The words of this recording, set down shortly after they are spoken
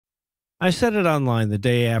I said it online the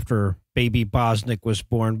day after baby Bosnick was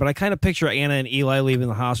born, but I kind of picture Anna and Eli leaving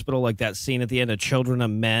the hospital like that scene at the end of Children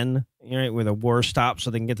of Men, right, where the war stops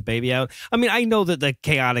so they can get the baby out. I mean, I know that the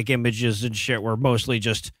chaotic images and shit were mostly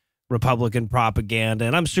just Republican propaganda,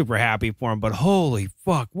 and I'm super happy for them, but holy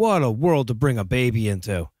fuck, what a world to bring a baby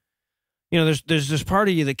into. You know, there's this part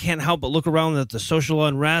of you that can't help but look around at the social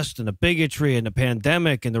unrest and the bigotry and the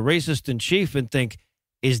pandemic and the racist in chief and think,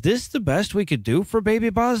 is this the best we could do for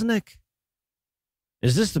baby Bosnick?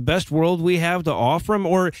 Is this the best world we have to offer him?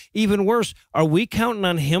 Or even worse, are we counting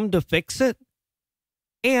on him to fix it?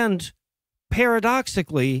 And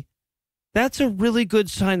paradoxically, that's a really good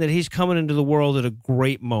sign that he's coming into the world at a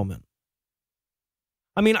great moment.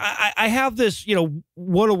 I mean, I have this, you know,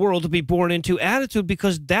 what a world to be born into attitude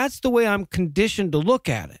because that's the way I'm conditioned to look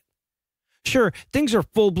at it. Sure, things are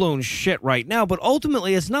full-blown shit right now, but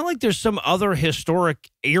ultimately it's not like there's some other historic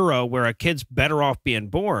era where a kid's better off being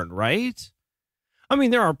born, right? I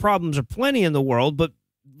mean, there are problems aplenty in the world, but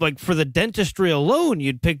like for the dentistry alone,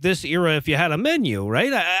 you'd pick this era if you had a menu,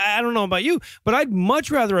 right? I don't know about you, but I'd much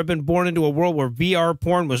rather have been born into a world where VR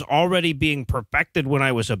porn was already being perfected when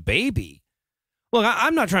I was a baby. Look,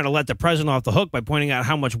 I'm not trying to let the present off the hook by pointing out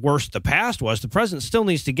how much worse the past was. The present still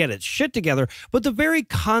needs to get its shit together, but the very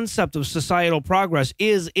concept of societal progress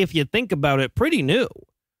is, if you think about it, pretty new.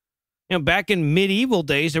 You know, back in medieval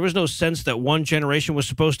days, there was no sense that one generation was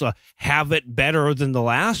supposed to have it better than the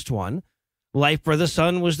last one. Life for the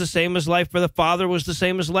son was the same as life for the father was the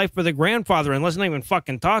same as life for the grandfather. And let's not even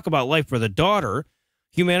fucking talk about life for the daughter.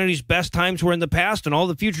 Humanity's best times were in the past, and all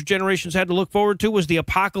the future generations had to look forward to was the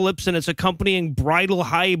apocalypse and its accompanying bridal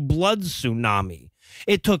high blood tsunami.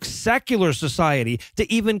 It took secular society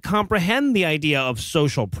to even comprehend the idea of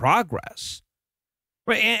social progress.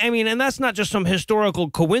 Right? I mean, and that's not just some historical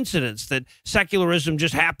coincidence that secularism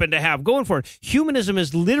just happened to have going for it. Humanism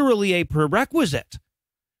is literally a prerequisite.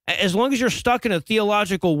 As long as you're stuck in a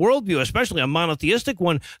theological worldview, especially a monotheistic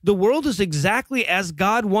one, the world is exactly as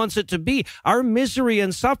God wants it to be. Our misery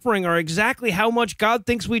and suffering are exactly how much God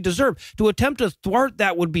thinks we deserve. To attempt to thwart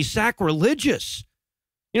that would be sacrilegious.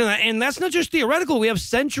 You know, and that's not just theoretical. We have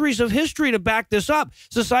centuries of history to back this up.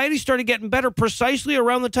 Society started getting better precisely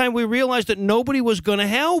around the time we realized that nobody was going to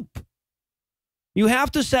help. You have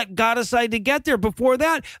to set God aside to get there. Before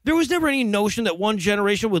that, there was never any notion that one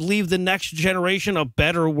generation would leave the next generation a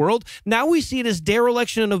better world. Now we see it as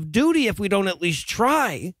dereliction of duty if we don't at least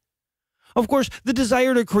try. Of course, the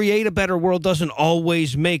desire to create a better world doesn't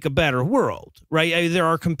always make a better world, right? There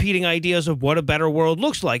are competing ideas of what a better world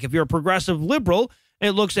looks like. If you're a progressive liberal,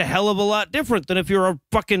 it looks a hell of a lot different than if you're a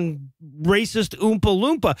fucking racist Oompa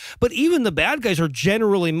Loompa. But even the bad guys are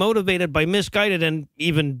generally motivated by misguided and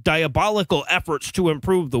even diabolical efforts to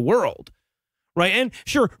improve the world, right? And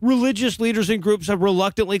sure, religious leaders and groups have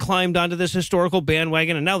reluctantly climbed onto this historical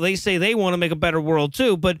bandwagon, and now they say they want to make a better world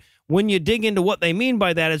too. But when you dig into what they mean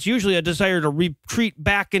by that, it's usually a desire to retreat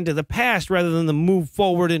back into the past rather than to move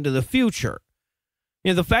forward into the future.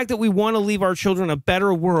 You know, the fact that we want to leave our children a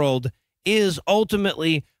better world is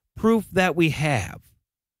ultimately proof that we have.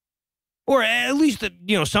 Or at least that,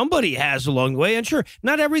 you know, somebody has along the way. And sure,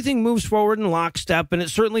 not everything moves forward in lockstep, and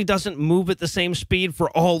it certainly doesn't move at the same speed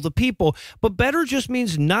for all the people. But better just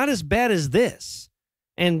means not as bad as this.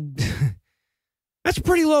 And that's a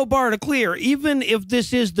pretty low bar to clear, even if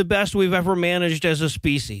this is the best we've ever managed as a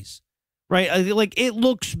species. Right? Like, it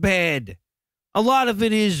looks bad. A lot of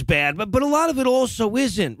it is bad, but a lot of it also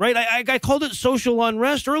isn't, right? I called it social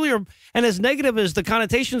unrest earlier, and as negative as the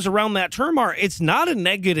connotations around that term are, it's not a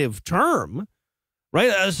negative term, right?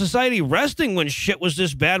 A society resting when shit was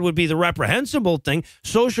this bad would be the reprehensible thing.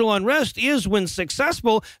 Social unrest is, when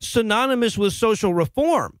successful, synonymous with social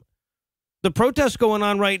reform. The protests going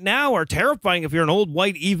on right now are terrifying if you're an old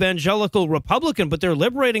white evangelical Republican, but they're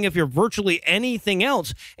liberating if you're virtually anything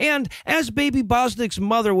else. And as baby Bosnick's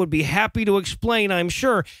mother would be happy to explain, I'm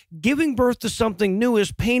sure, giving birth to something new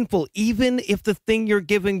is painful, even if the thing you're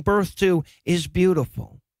giving birth to is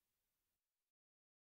beautiful.